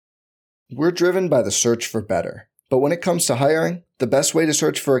We're driven by the search for better. But when it comes to hiring, the best way to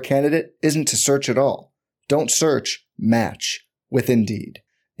search for a candidate isn't to search at all. Don't search, match with Indeed.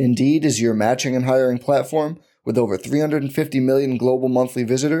 Indeed is your matching and hiring platform with over 350 million global monthly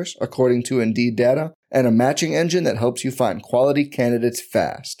visitors, according to Indeed data, and a matching engine that helps you find quality candidates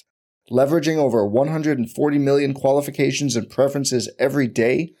fast. Leveraging over 140 million qualifications and preferences every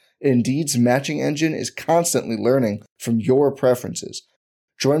day, Indeed's matching engine is constantly learning from your preferences.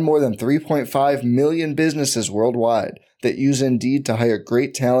 Join more than 3.5 million businesses worldwide that use Indeed to hire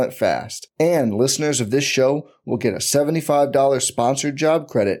great talent fast. And listeners of this show will get a $75 sponsored job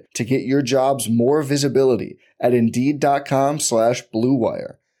credit to get your jobs more visibility at Indeed.com/Blue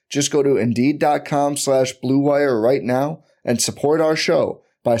Wire. Just go to Indeed.com/Blue Wire right now and support our show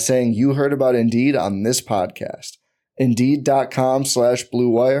by saying you heard about Indeed on this podcast. Indeed.com/Blue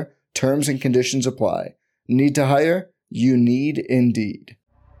Wire. Terms and conditions apply. Need to hire? You need Indeed.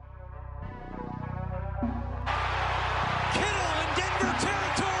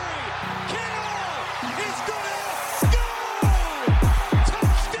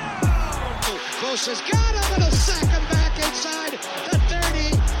 Has got him and a sack him back inside the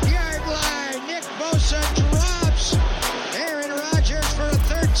 30-yard line. Nick Bosa drops Aaron Rodgers for a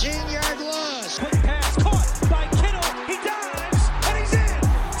 13-yard loss. Quick pass caught by Kittle. He dives and he's in.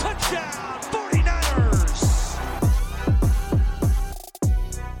 Touchdown 49ers.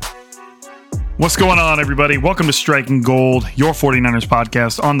 What's going on, everybody? Welcome to Striking Gold, your 49ers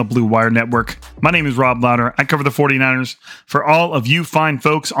podcast on the Blue Wire Network. My name is Rob Lauder. I cover the 49ers for all of you fine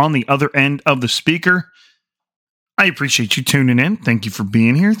folks on the other end of the speaker. I appreciate you tuning in. Thank you for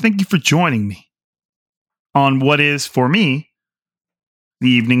being here. Thank you for joining me on what is, for me, the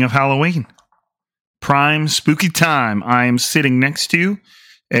evening of Halloween. Prime spooky time. I am sitting next to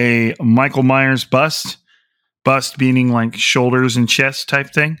a Michael Myers bust meaning like shoulders and chest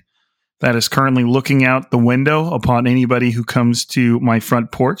type thing, that is currently looking out the window upon anybody who comes to my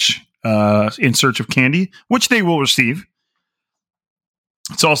front porch in search of candy, which they will receive.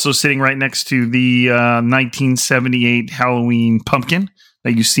 It's also sitting right next to the 1978 Halloween pumpkin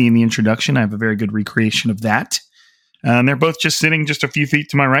that you see in the introduction. I have a very good recreation of that. And they're both just sitting just a few feet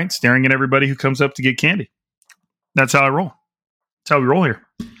to my right, staring at everybody who comes up to get candy. That's how I roll. That's how we roll here.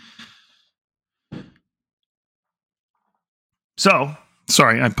 So,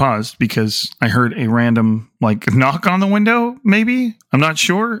 sorry, I paused because I heard a random knock on the window, maybe. I'm not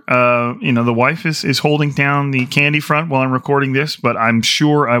sure. The wife is holding down the candy front while I'm recording this, but I'm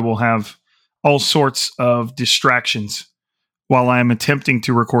sure I will have all sorts of distractions while I'm attempting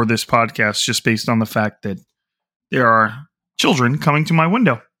to record this podcast, just based on the fact that there are children coming to my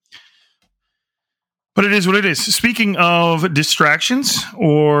window. But it is what it is. Speaking of distractions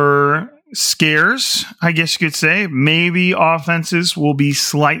or scares, I guess you could say, maybe offenses will be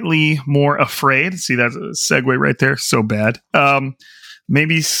slightly more afraid. See, that's a segue right there. So bad.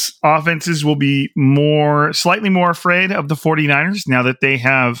 Maybe offenses will be slightly more afraid of the 49ers now that they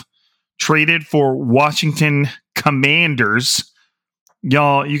have traded for Washington Commanders.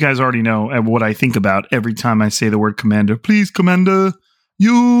 Y'all, you guys already know what I think about every time I say the word commander. Please, commander,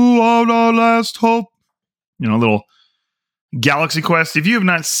 you are our last hope. Little Galaxy Quest. If you have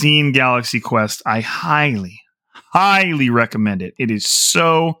not seen Galaxy Quest, I highly recommend it. It is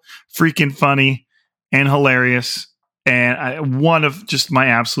so freaking funny and hilarious, and one of just my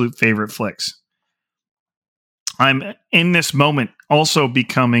absolute favorite flicks. I'm in this moment also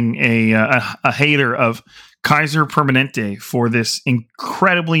becoming a hater of Kaiser Permanente for this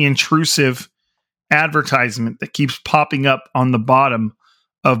incredibly intrusive advertisement that keeps popping up on the bottom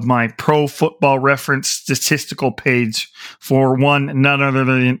of my Pro Football Reference statistical page for none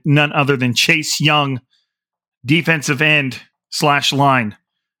other than Chase Young, defensive end / line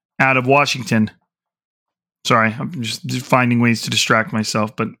out of Washington. Sorry, I'm just finding ways to distract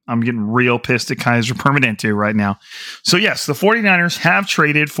myself, but I'm getting real pissed at Kaiser Permanente right now. So yes, the 49ers have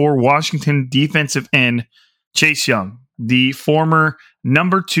traded for Washington defensive end Chase Young, the former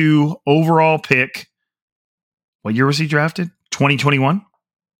number 2 overall pick. What year was he drafted? 2021?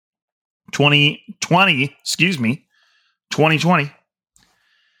 2020.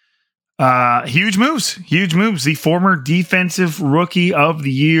 Huge moves. The former defensive rookie of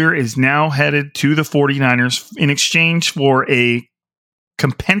the year is now headed to the 49ers in exchange for a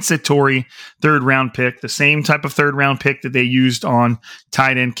compensatory third-round pick, the same type of third-round pick that they used on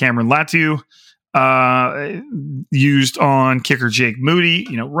tight end Cameron Latu, used on kicker Jake Moody,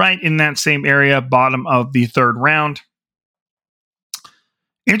 right in that same area, bottom of the third round.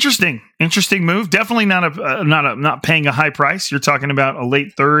 Interesting move. Definitely not paying a high price. You're talking about a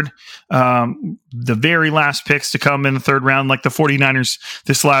late third, the very last picks to come in the third round. Like the 49ers,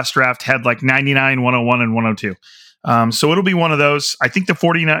 this last draft had like 99, 101, and 102. So it'll be one of those. I think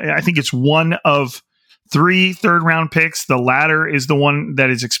I think it's one of 3 third round picks. The latter is the one that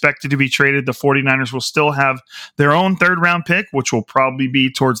is expected to be traded. The 49ers will still have their own third round pick, which will probably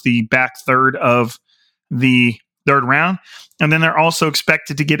be towards the back third of the third round. And then they're also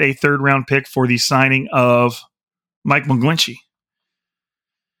expected to get a third round pick for the signing of Mike McGlinchey.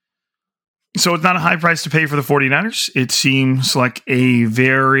 So it's not a high price to pay for the 49ers. It seems like a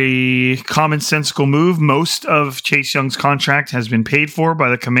very commonsensical move. Most of Chase Young's contract has been paid for by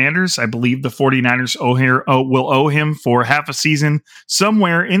the Commanders. I believe the 49ers will owe him for half a season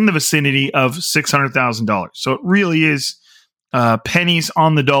somewhere in the vicinity of $600,000. So it really is pennies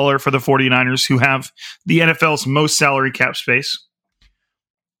on the dollar for the 49ers, who have the NFL's most salary cap space,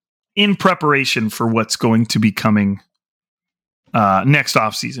 in preparation for what's going to be coming next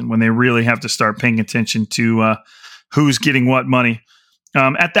offseason, when they really have to start paying attention to who's getting what money.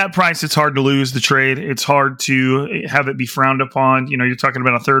 At that price, it's hard to lose the trade. It's hard to have it be frowned upon. You know, you're talking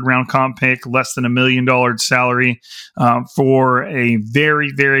about a third round comp pick, less than $1 million salary for a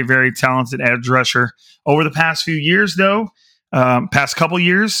very, very, very talented edge rusher. Over the past few years, though, past couple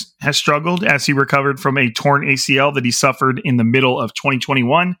years, has struggled as he recovered from a torn ACL that he suffered in the middle of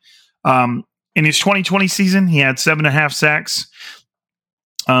 2021. In his 2020 season, he had 7.5 sacks,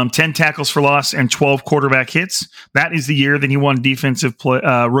 10 tackles for loss, and 12 quarterback hits. That is the year that he won Defensive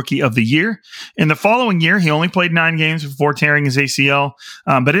Rookie of the Year. In the following year, he only played 9 games before tearing his ACL.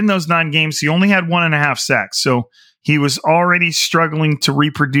 But in those 9 games, he only had 1.5 sacks. So he was already struggling to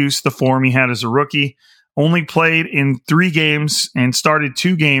reproduce the form he had as a rookie. Only played in 3 games and started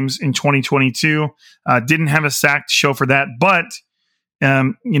 2 games in 2022. Didn't have a sack to show for that. But,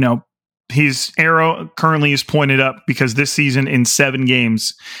 his arrow currently is pointed up because this season in 7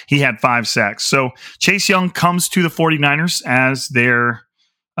 games, he had 5 sacks. So Chase Young comes to the 49ers as their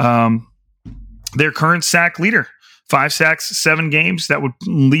current sack leader. 5 sacks, 7 games. That would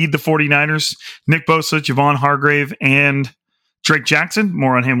lead the 49ers. Nick Bosa, Javon Hargrave, and Drake Jackson.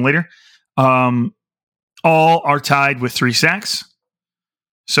 More on him later. All are tied with 3 sacks.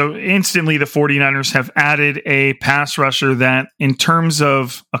 So instantly the 49ers have added a pass rusher that, in terms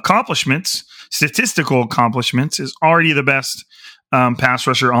of accomplishments, statistical accomplishments, is already the best pass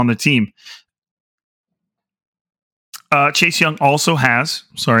rusher on the team. Chase Young also has,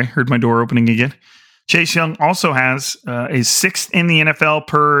 heard my door opening again. Chase Young also has is 6th in the NFL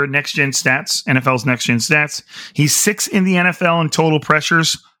per next-gen stats, NFL's next-gen stats. He's 6th in the NFL in total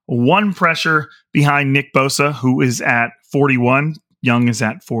pressures, 1 pressure behind Nick Bosa, who is at 41. Young is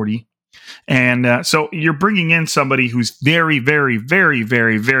at 40. And so you're bringing in somebody who's very, very, very,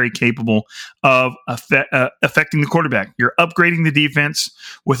 very, very capable of affecting the quarterback. You're upgrading the defense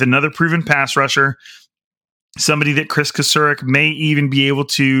with another proven pass rusher, somebody that Chris Kasurik may even be able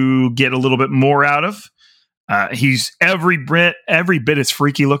to get a little bit more out of. He's every bit as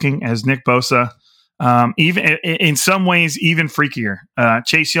freaky looking as Nick Bosa. Even in some ways, even freakier.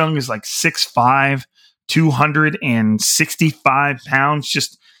 Chase Young is like 6'5", 265 pounds,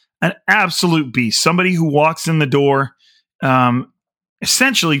 just an absolute beast. Somebody who walks in the door,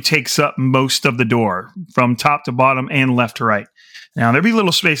 essentially takes up most of the door from top to bottom and left to right. Now, there'll be a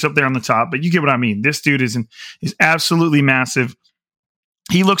little space up there on the top, but you get what I mean. This dude is absolutely massive.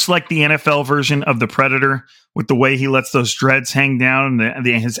 He looks like the NFL version of the Predator with the way he lets those dreads hang down and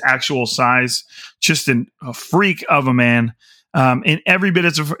his actual size. Just a freak of a man. And every bit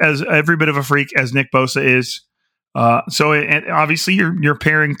of a freak as Nick Bosa is. Obviously you're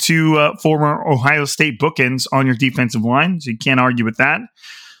pairing 2 former Ohio State bookends on your defensive line, so you can't argue with that.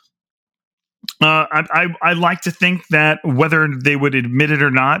 I like to think that, whether they would admit it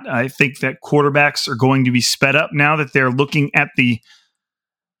or not, I think that quarterbacks are going to be sped up now that they're looking at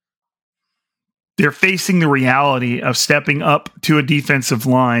they're facing the reality of stepping up to a defensive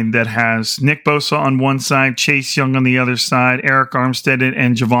line that has Nick Bosa on one side, Chase Young on the other side, Eric Armstead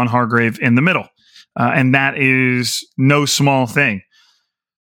and Javon Hargrave in the middle. And that is no small thing.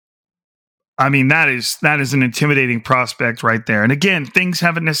 I mean, that is an intimidating prospect right there. And again, things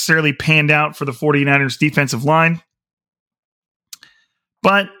haven't necessarily panned out for the 49ers defensive line.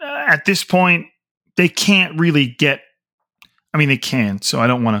 But at this point, they can't really they can, so I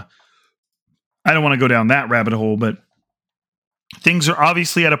don't want to go down that rabbit hole, but things are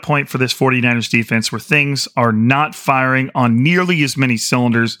obviously at a point for this 49ers defense where things are not firing on nearly as many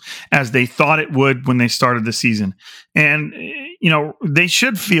cylinders as they thought it would when they started the season. And they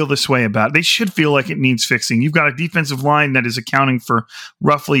should feel this way about it. They should feel like it needs fixing. You've got a defensive line that is accounting for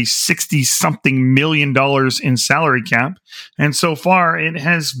roughly $60-something million in salary cap. And so far, it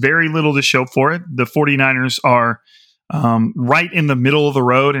has very little to show for it. The 49ers are right in the middle of the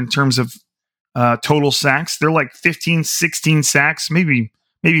road in terms of total sacks. They're like 15, 16 sacks, maybe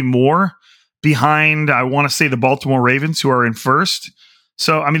more behind, I want to say, the Baltimore Ravens, who are in first.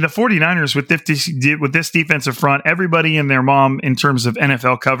 So, I mean, the 49ers with this defensive front, everybody and their mom in terms of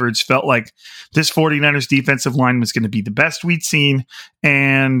NFL coverage felt like this 49ers defensive line was going to be the best we'd seen,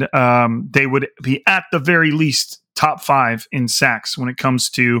 and they would be at the very least top 5 in sacks when it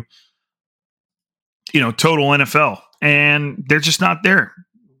comes to, total NFL. And they're just not there.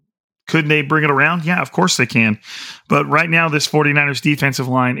 Could they bring it around? Yeah, of course they can. But right now, this 49ers defensive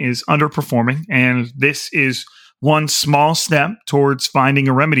line is underperforming, and this is one small step towards finding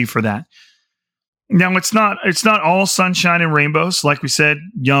a remedy for that. Now, it's not all sunshine and rainbows. Like we said,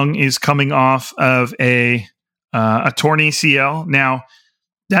 Young is coming off of a torn ACL. Now,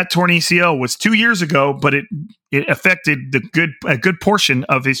 that torn ACL was 2 years ago, but it affected a good portion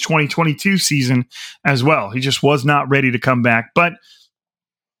of his 2022 season as well. He just was not ready to come back. But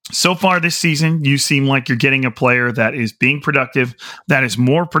so far this season, you seem like you're getting a player that is being productive, that is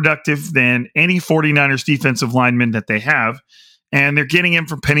more productive than any 49ers defensive lineman that they have, and they're getting him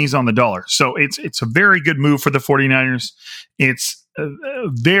for pennies on the dollar. So it's a very good move for the 49ers. It's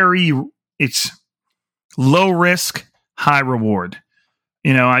it's low risk, high reward.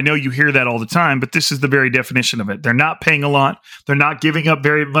 I know you hear that all the time, but this is the very definition of it. They're not paying a lot. They're not giving up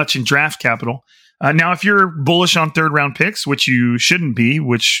very much in draft capital. Now, if you're bullish on third-round picks, which you shouldn't be,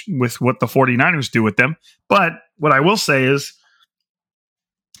 with what the 49ers do with them, but what I will say is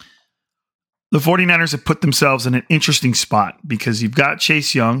the 49ers have put themselves in an interesting spot because you've got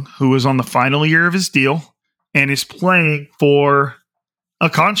Chase Young, who is on the final year of his deal and is playing for a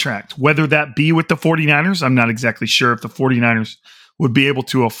contract, whether that be with the 49ers. I'm not exactly sure if the 49ers would be able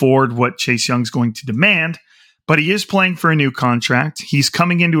to afford what Chase Young's going to demand, but he is playing for a new contract. He's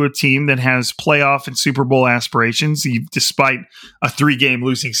coming into a team that has playoff and Super Bowl aspirations, despite a 3-game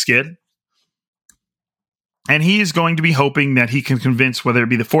losing skid. And he is going to be hoping that he can convince, whether it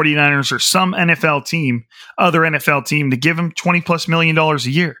be the 49ers or some other NFL team, to give him $20+ million a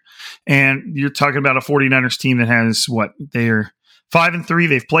year. And you're talking about a 49ers team that has they're 5-3.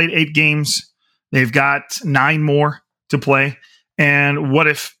 They've played 8 games. They've got 9 more to play. And what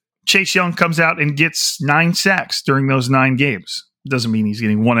if Chase Young comes out and gets 9 sacks during those 9 games? Doesn't mean he's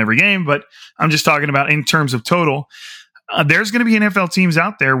getting 1 every game, but I'm just talking about in terms of total. There's going to be NFL teams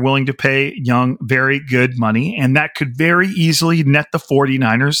out there willing to pay Young very good money, and that could very easily net the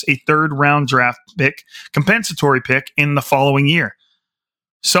 49ers a 3rd-round draft pick, compensatory pick in the following year.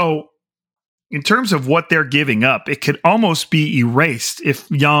 So in terms of what they're giving up, it could almost be erased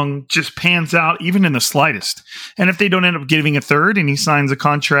if Young just pans out even in the slightest. And if they don't end up giving a 3rd and he signs a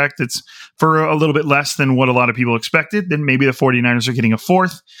contract that's for a little bit less than what a lot of people expected, then maybe the 49ers are getting a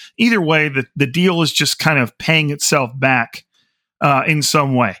 4th. Either way, the deal is just kind of paying itself back in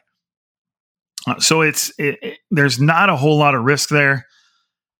some way. So there's not a whole lot of risk there.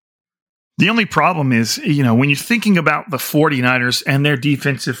 The only problem is, when you're thinking about the 49ers and their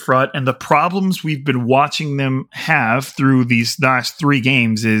defensive front and the problems we've been watching them have through these last 3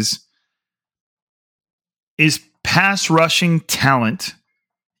 games is pass rushing talent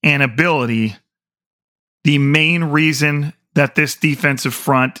and ability the main reason that this defensive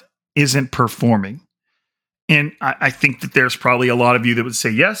front isn't performing. And I think that there's probably a lot of you that would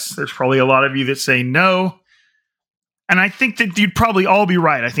say yes. There's probably a lot of you that say no. And I think that you'd probably all be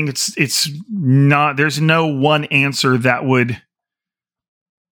right. I think it's not, there's no one answer that would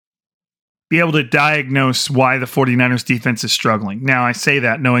be able to diagnose why the 49ers defense is struggling. Now, I say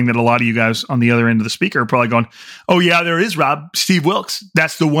that knowing that a lot of you guys on the other end of the speaker are probably going, oh yeah, there is, Rob, Steve Wilks.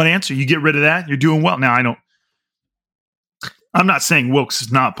 That's the one answer. You get rid of that, you're doing well. Now, I'm not saying Wilks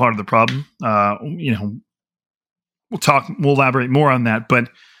is not part of the problem. We'll elaborate more on that, but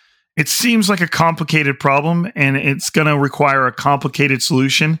it seems like a complicated problem, and it's going to require a complicated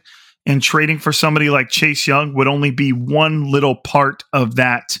solution. And trading for somebody like Chase Young would only be one little part of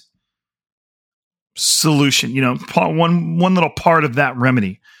that solution. One little part of that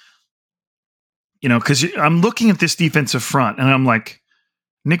remedy. Because I'm looking at this defensive front, and I'm like,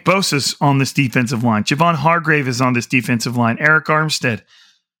 Nick Bosa's on this defensive line. Javon Hargrave is on this defensive line. Eric Armstead.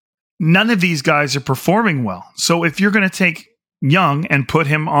 None of these guys are performing well. So if you're going to take Young and put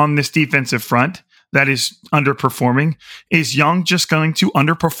him on this defensive front that is underperforming, is Young just going to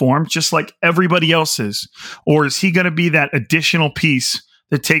underperform just like everybody else is? Or is he going to be that additional piece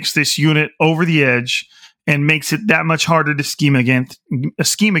that takes this unit over the edge and makes it that much harder to scheme against.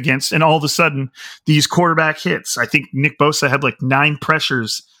 And all of a sudden, these quarterback hits. I think Nick Bosa had like 9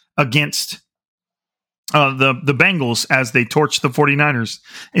 pressures against the Bengals as they torched the 49ers.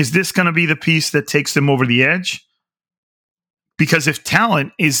 Is this going to be the piece that takes them over the edge? Because if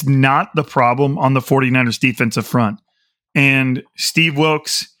talent is not the problem on the 49ers defensive front, and Steve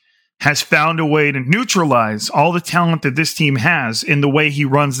Wilks has found a way to neutralize all the talent that this team has in the way he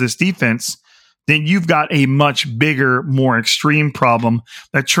runs this defense, then you've got a much bigger, more extreme problem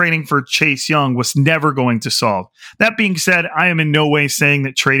that trading for Chase Young was never going to solve. That being said, I am in no way saying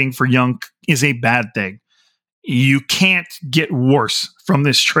that trading for Young is a bad thing. You can't get worse from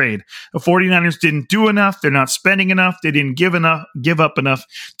this trade. The 49ers didn't do enough. They're not spending enough. They didn't give up enough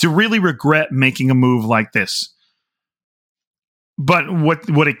to really regret making a move like this. But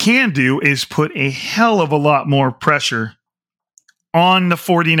what it can do is put a hell of a lot more pressure on the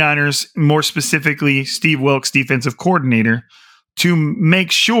 49ers, more specifically Steve Wilks, defensive coordinator, to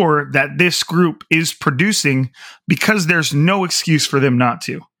make sure that this group is producing, because there's no excuse for them not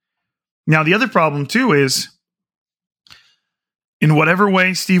to. Now, the other problem too is, in whatever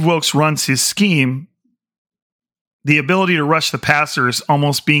way Steve Wilks runs his scheme, the ability to rush the passer is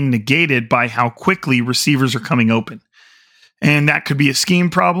almost being negated by how quickly receivers are coming open. And that could be a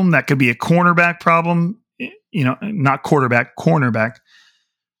scheme problem. That could be a cornerback problem. Not quarterback, cornerback.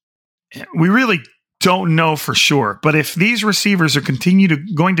 We really don't know for sure. But if these receivers are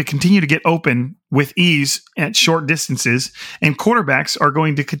going to continue to get open with ease at short distances, and quarterbacks are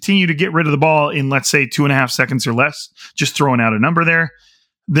going to continue to get rid of the ball in, let's say, 2.5 seconds or less, just throwing out a number there,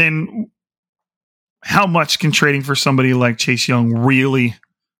 then how much can trading for somebody like Chase Young really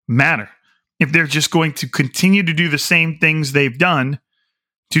matter? If they're just going to continue to do the same things they've done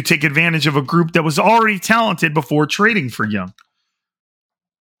to take advantage of a group that was already talented before trading for Young.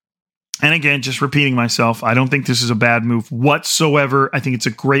 And again, just repeating myself, I don't think this is a bad move whatsoever. I think it's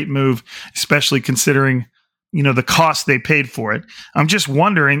a great move, especially considering, the cost they paid for it. I'm just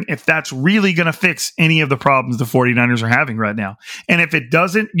wondering if that's really going to fix any of the problems the 49ers are having right now. And if it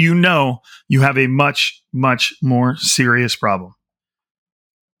doesn't, you have a much, much more serious problem.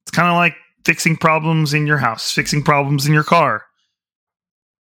 It's kind of like fixing problems in your house, fixing problems in your car.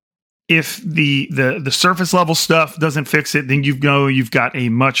 If the surface level stuff doesn't fix it, then you've got a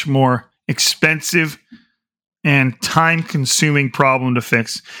much more expensive and time consuming problem to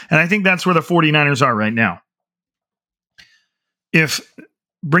fix. And I think that's where the 49ers are right now. If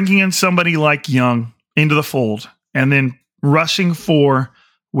bringing in somebody like Young into the fold and then rushing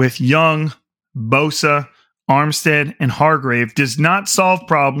with Young, Bosa, Armstead, and Hargrave does not solve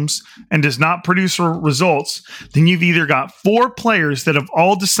problems and does not produce results, then you've either got 4 players that have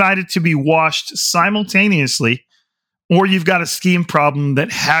all decided to be washed simultaneously, or you've got a scheme problem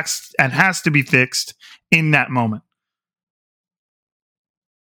that has to be fixed in that moment.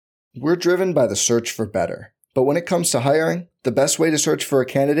 We're driven by the search for better. But when it comes to hiring, the best way to search for a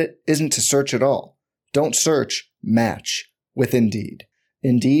candidate isn't to search at all. Don't search, match with Indeed.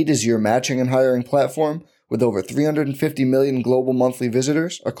 Indeed is your matching and hiring platform with over 350 million global monthly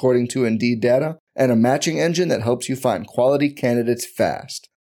visitors, according to Indeed data, and a matching engine that helps you find quality candidates fast.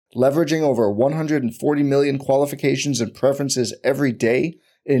 Leveraging over 140 million qualifications and preferences every day,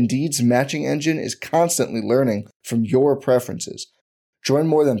 Indeed's matching engine is constantly learning from your preferences. Join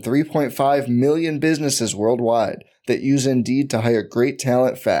more than 3.5 million businesses worldwide that use Indeed to hire great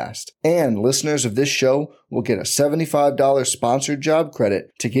talent fast. And listeners of this show will get a $75 sponsored job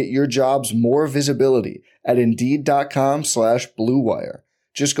credit to get your jobs more visibility at Indeed.com/Blue Wire.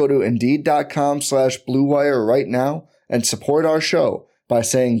 Just go to Indeed.com/Blue Wire right now and support our show by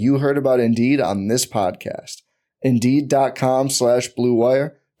saying you heard about Indeed on this podcast. Indeed.com/Blue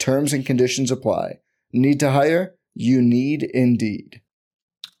Wire. Terms and conditions apply. Need to hire? You need Indeed.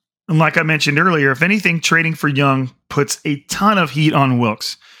 And like I mentioned earlier, if anything, trading for Young puts a ton of heat on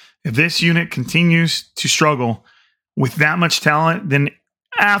Wilks. If this unit continues to struggle with that much talent, then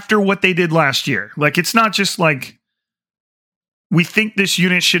after what they did last year, it's not just like we think this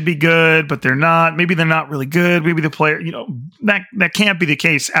unit should be good, but they're not. Maybe they're not really good. Maybe the player, that can't be the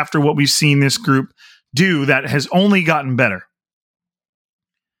case after what we've seen this group do that has only gotten better.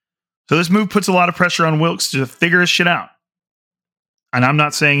 So this move puts a lot of pressure on Wilks to figure his shit out. And I'm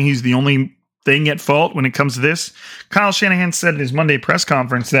not saying he's the only thing at fault when it comes to this. Kyle Shanahan said in his Monday press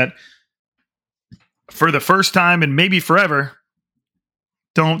conference that for the first time and maybe forever,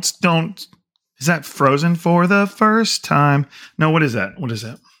 don't, is that Frozen for the first time? No, what is that? What is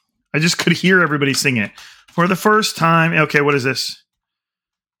that? I just could hear everybody singing it. For the first time. Okay, what is this?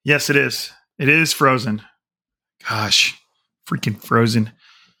 Yes, it is. It is Frozen. Gosh, freaking Frozen.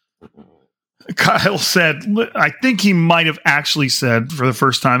 Kyle said, I think he might have actually said for the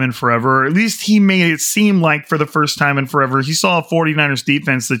first time in forever, or at least he made it seem like for the first time in forever, he saw a 49ers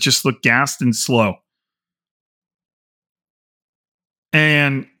defense that just looked gassed and slow.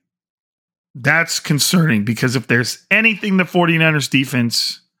 And that's concerning because if there's anything the 49ers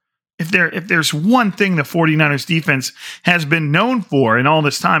defense, if there's one thing the 49ers defense has been known for in all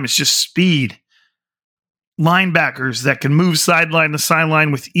this time, it's just speed. Linebackers that can move sideline to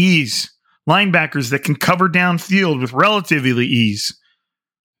sideline with ease. Linebackers that can cover downfield with relatively ease.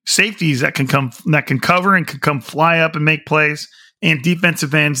 Safeties that can cover and can come fly up and make plays. And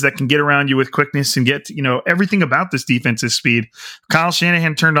defensive ends that can get around you with quickness and get, everything about this defense is speed. Kyle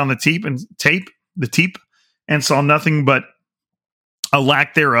Shanahan turned on the tape and saw nothing but a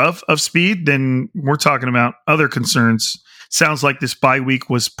lack thereof of speed. Then we're talking about other concerns. Sounds like this bye week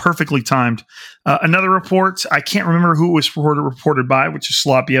was perfectly timed. Another report, I can't remember who it was reported by, which is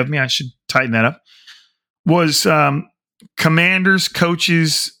sloppy of me. I should tighten that up. Was Commanders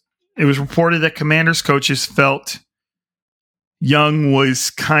coaches. It was reported that Commanders coaches felt Young was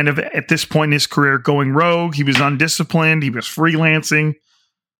kind of, at this point in his career, going rogue. He was undisciplined. He was freelancing.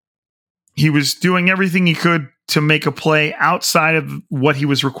 He was doing everything he could to make a play outside of what he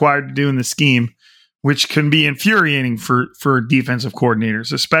was required to do in the scheme, which can be infuriating for defensive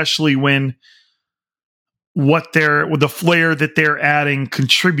coordinators, especially when the flair that they're adding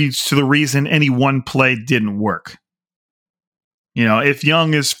contributes to the reason any one play didn't work. If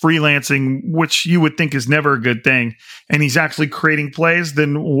Young is freelancing, which you would think is never a good thing, and he's actually creating plays,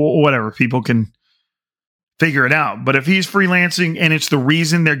 then whatever, people can figure it out. But if he's freelancing and it's the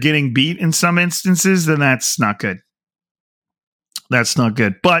reason they're getting beat in some instances, then that's not good. That's not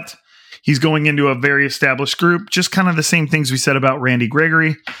good. But he's going into a very established group, just kind of the same things we said about Randy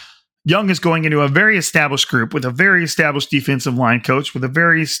Gregory. Young is going into a very established group with a very established defensive line coach, with a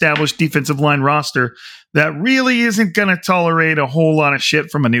very established defensive line roster that really isn't going to tolerate a whole lot of shit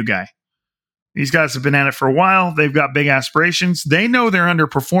from a new guy. These guys have been at it for a while. They've got big aspirations. They know they're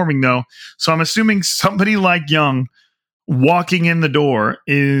underperforming, though. So I'm assuming somebody like Young walking in the door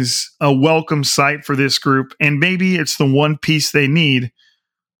is a welcome sight for this group. And maybe it's the one piece they need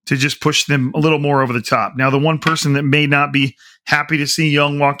to just push them a little more over the top. Now, the one person that may not be happy to see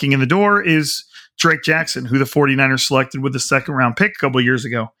Young walking in the door is Drake Jackson, who the 49ers selected with the second-round pick a couple of years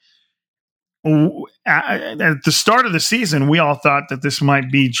ago. At the start of the season, we all thought that this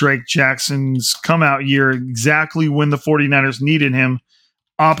might be Drake Jackson's come-out year, exactly when the 49ers needed him,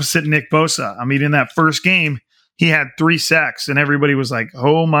 opposite Nick Bosa. I mean, in that first game, he had 3 sacks, and everybody was like,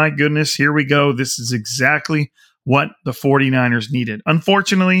 oh my goodness, here we go. This is exactly what the 49ers needed.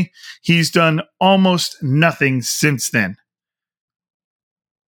 Unfortunately, he's done almost nothing since then.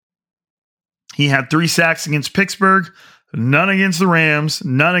 He had 3 sacks against Pittsburgh, none against the Rams,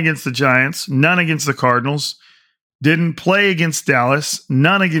 none against the Giants, none against the Cardinals. Didn't play against Dallas,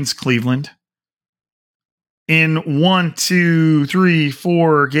 none against Cleveland. In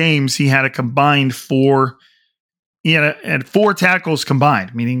 4 games, he had a combined 4. He had 4 tackles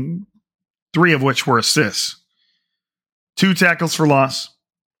combined, meaning 3 of which were assists. 2 tackles for loss,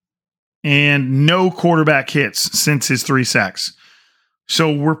 and no quarterback hits since his 3 sacks.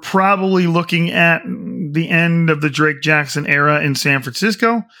 So we're probably looking at the end of the Drake Jackson era in San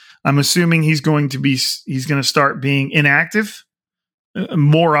Francisco. I'm assuming he's going to start being inactive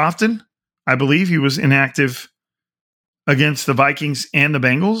more often. I believe he was inactive against the Vikings and the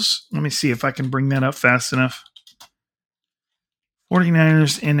Bengals. Let me see if I can bring that up fast enough.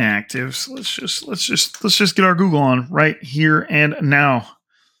 49ers inactives. Let's just get our Google on right here and now.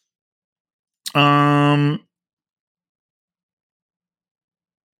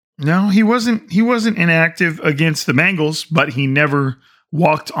 No, he wasn't inactive against the Bengals, but he never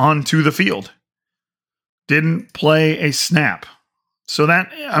walked onto the field. Didn't play a snap. So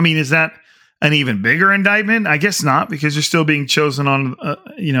is that an even bigger indictment? I guess not, because you're still being chosen on,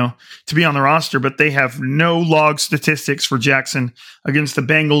 to be on the roster, but they have no log statistics for Jackson against the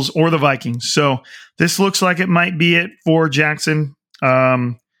Bengals or the Vikings. So this looks like it might be it for Jackson,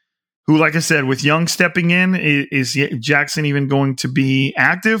 who, like I said, with Young stepping in, is Jackson even going to be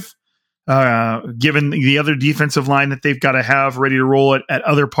active, given the other defensive line that they've got to have ready to roll it at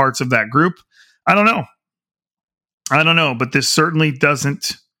other parts of that group? I don't know, but this certainly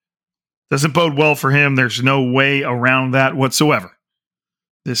doesn't bode well for him. There's no way around that whatsoever.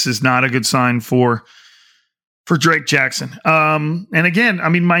 This is not a good sign for Drake Jackson. And again, I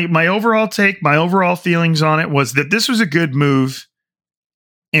mean, my overall take, my overall feelings on it was that this was a good move.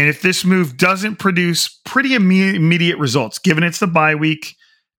 And if this move doesn't produce pretty immediate results, given it's the bye week,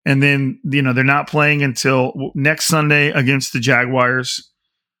 and then, they're not playing until next Sunday against the Jaguars,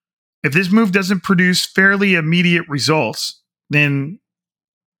 if this move doesn't produce fairly immediate results, then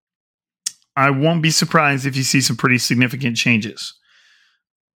I won't be surprised if you see some pretty significant changes.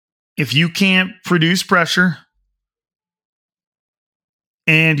 If you can't produce pressure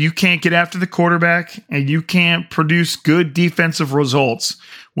and you can't get after the quarterback and you can't produce good defensive results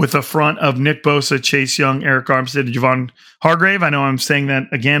with a front of Nick Bosa, Chase Young, Eric Armstead, and Javon Hargrave, I know I'm saying that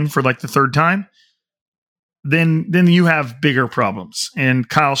again for like the third time, then you have bigger problems. And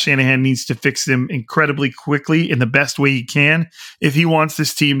Kyle Shanahan needs to fix them incredibly quickly in the best way he can if he wants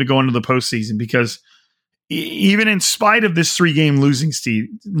this team to go into the postseason. Because even in spite of this 3-game losing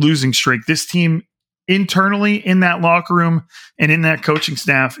streak, this team internally in that locker room and in that coaching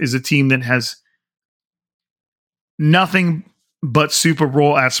staff is a team that has nothing but Super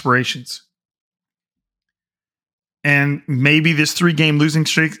Bowl aspirations. And maybe this 3-game losing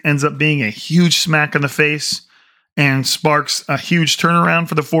streak ends up being a huge smack in the face and sparks a huge turnaround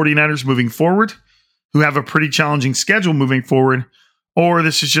for the 49ers moving forward, who have a pretty challenging schedule moving forward. Or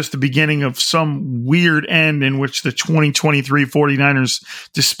this is just the beginning of some weird end in which the 2023 49ers,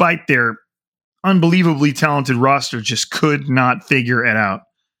 despite their unbelievably talented roster, just could not figure it out.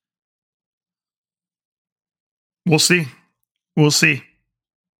 We'll see. We'll see.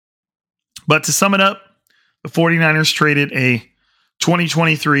 But to sum it up, the 49ers traded a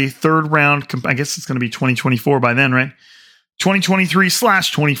 2023 third round, I guess it's going to be 2024 by then, right?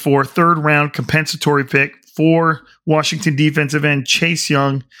 2023/24 third round compensatory pick for Washington defensive end Chase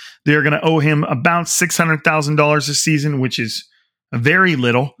Young. They're going to owe him about $600,000 a season, which is very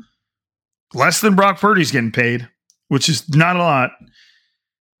little. Less than Brock Purdy's getting paid, which is not a lot.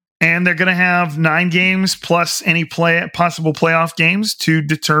 And they're going to have 9 games plus any possible playoff games to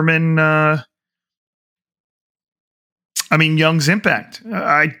determine Young's impact.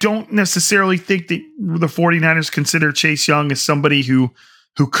 I don't necessarily think that the 49ers consider Chase Young as somebody who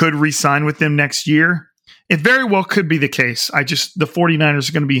could re-sign with them next year. It very well could be the case. The 49ers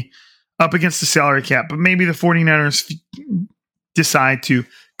are going to be up against the salary cap, but maybe the 49ers decide to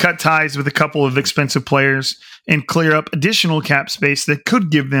cut ties with a couple of expensive players and clear up additional cap space that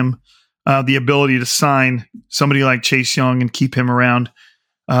could give them the ability to sign somebody like Chase Young and keep him around.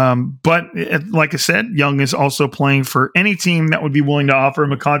 But like I said, Young is also playing for any team that would be willing to offer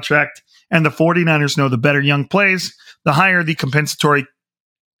him a contract. And the 49ers know the better Young plays, the higher the compensatory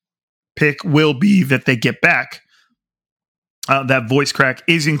pick will be that they get back. That voice crack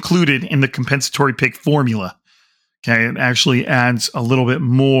is included in the compensatory pick formula. Okay, it actually adds a little bit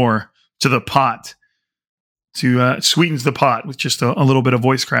more to the pot, sweetens the pot with just a little bit of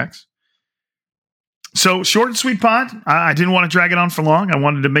voice cracks. So short and sweet pod. I didn't want to drag it on for long. I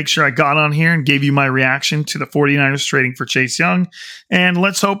wanted to make sure I got on here and gave you my reaction to the 49ers trading for Chase Young. And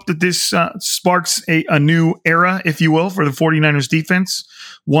let's hope that this sparks a new era, if you will, for the 49ers defense.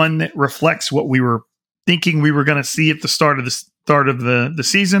 One that reflects what we were thinking we were going to see at the start of the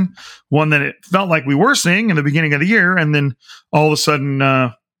season. One that it felt like we were seeing in the beginning of the year. And then all of a sudden,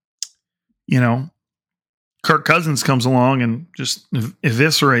 Kirk Cousins comes along and just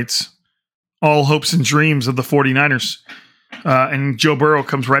eviscerates all hopes and dreams of the 49ers. And Joe Burrow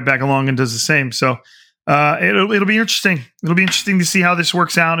comes right back along and does the same. So it'll be interesting. It'll be interesting to see how this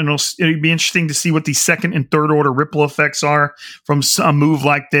works out. And it'll be interesting to see what the second and third order ripple effects are from a move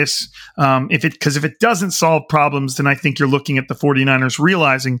like this. Because if it doesn't solve problems, then I think you're looking at the 49ers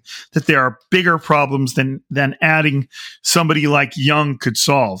realizing that there are bigger problems than adding somebody like Young could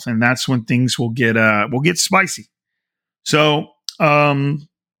solve. And that's when things will get spicy. So,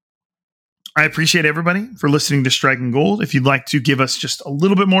 I appreciate everybody for listening to Striking Gold. If you'd like to give us just a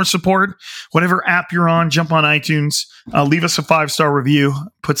little bit more support, whatever app you're on, jump on iTunes, leave us a 5-star review,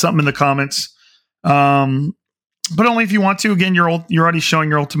 put something in the comments. But only if you want to. Again, you're already showing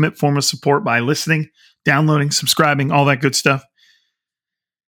your ultimate form of support by listening, downloading, subscribing, all that good stuff.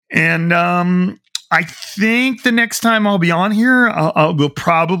 And I think the next time I'll be on here, will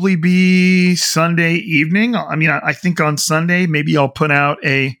probably be Sunday evening. I think on Sunday, maybe I'll put out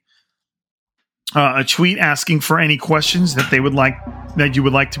a tweet asking for any questions that you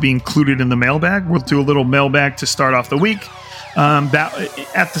would like to be included in the mailbag. We'll do a little mailbag to start off the week. That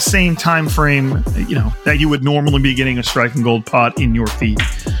at the same time frame, that you would normally be getting a Striking Gold pod in your feed.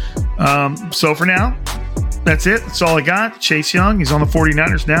 So for now, that's it. That's all I got. Chase Young, he's on the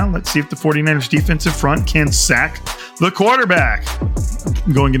 49ers now. Let's see if the 49ers defensive front can sack the quarterback.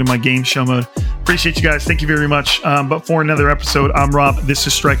 I'm going into my game show mode. Appreciate you guys. Thank you very much. But for another episode, I'm Rob. This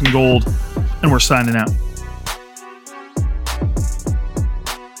is Striking Gold, and we're signing out.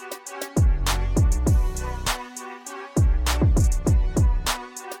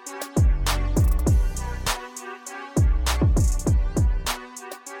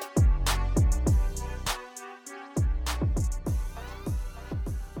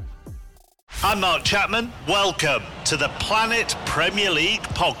 I'm Mark Chapman. Welcome to the Planet Premier League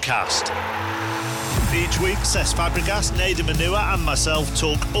podcast. Each week, Cesc Fabregas, Nader Manua and myself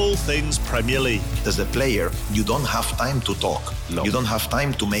talk all things Premier League. As a player, you don't have time to talk. No. You don't have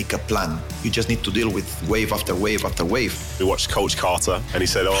time to make a plan. You just need to deal with wave after wave after wave. We watched Coach Carter and he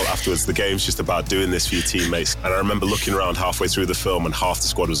said, afterwards, the game's just about doing this for your teammates. And I remember looking around halfway through the film and half the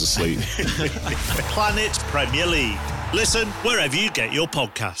squad was asleep. Planet Premier League. Listen wherever you get your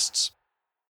podcasts.